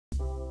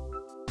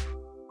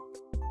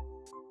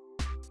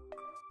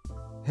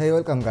Hey,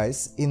 welcome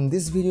guys. In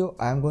this video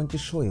I am going to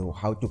show you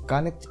how to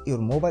connect your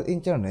mobile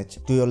internet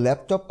to your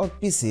laptop or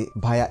PC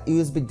via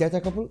USB data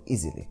cable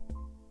easily.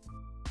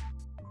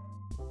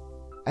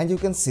 And you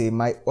can see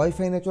my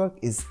Wi-Fi network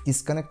is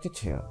disconnected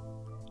here.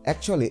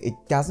 Actually, it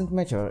doesn't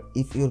matter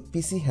if your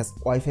PC has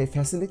Wi-Fi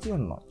facility or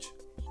not.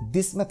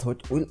 This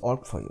method will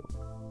work for you.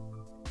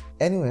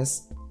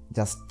 Anyways,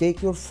 just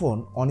take your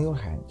phone on your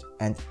hand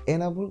and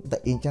enable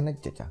the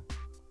internet data.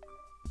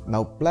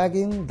 Now plug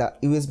in the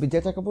USB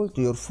data cable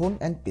to your phone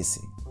and PC.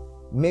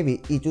 Maybe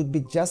it would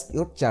be just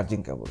your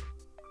charging cable,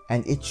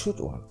 and it should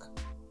work.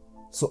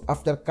 So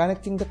after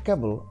connecting the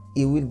cable,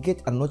 you will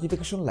get a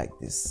notification like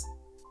this.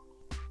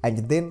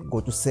 And then go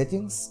to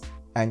settings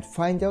and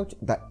find out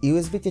the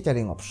USB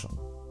tethering option.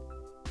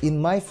 In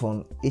my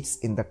phone, it's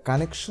in the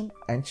connection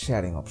and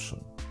sharing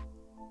option.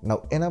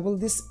 Now enable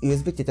this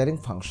USB tethering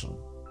function.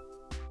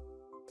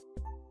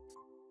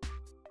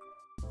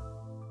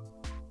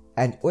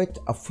 And wait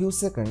a few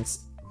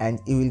seconds and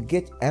you will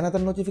get another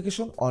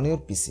notification on your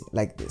PC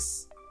like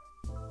this.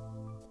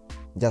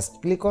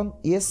 Just click on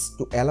yes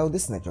to allow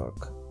this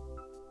network.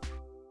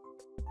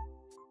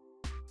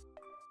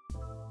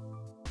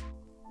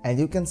 And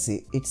you can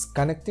see it's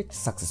connected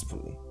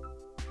successfully.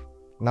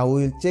 Now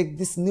we will check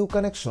this new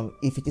connection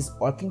if it is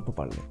working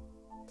properly.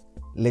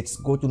 Let's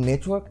go to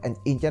network and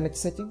internet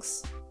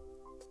settings.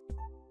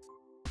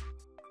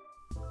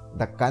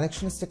 The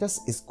connection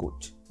status is good.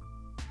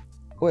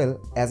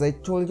 Well, as I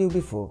told you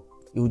before,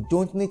 you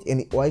don't need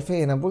any Wi-Fi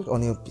enabled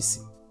on your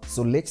PC,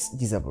 so let's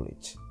disable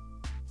it.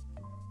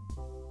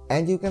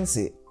 And you can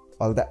see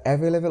all the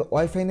available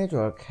Wi-Fi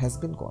network has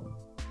been gone,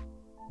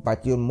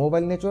 but your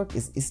mobile network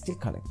is still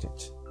connected.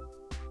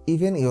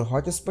 Even your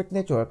hotspot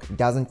network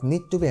doesn't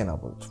need to be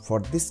enabled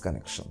for this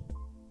connection.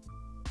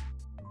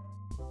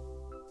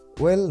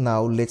 Well,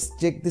 now let's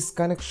check this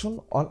connection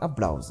on a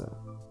browser.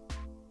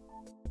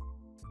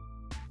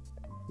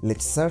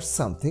 Let's search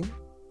something.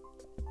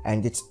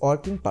 And it's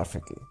working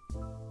perfectly.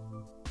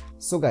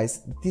 So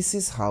guys, this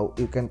is how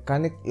you can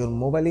connect your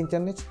mobile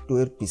internet to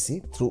your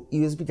PC through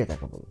USB data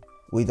cable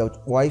without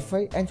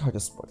Wi-Fi and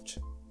hotspot.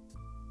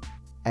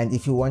 And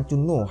if you want to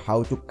know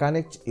how to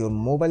connect your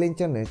mobile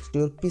internet to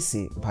your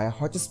PC via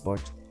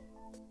hotspot,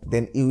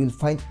 then you will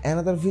find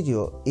another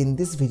video in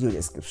this video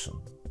description.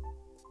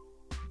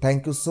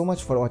 Thank you so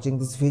much for watching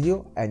this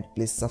video, and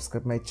please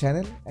subscribe my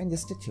channel and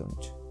stay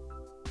tuned.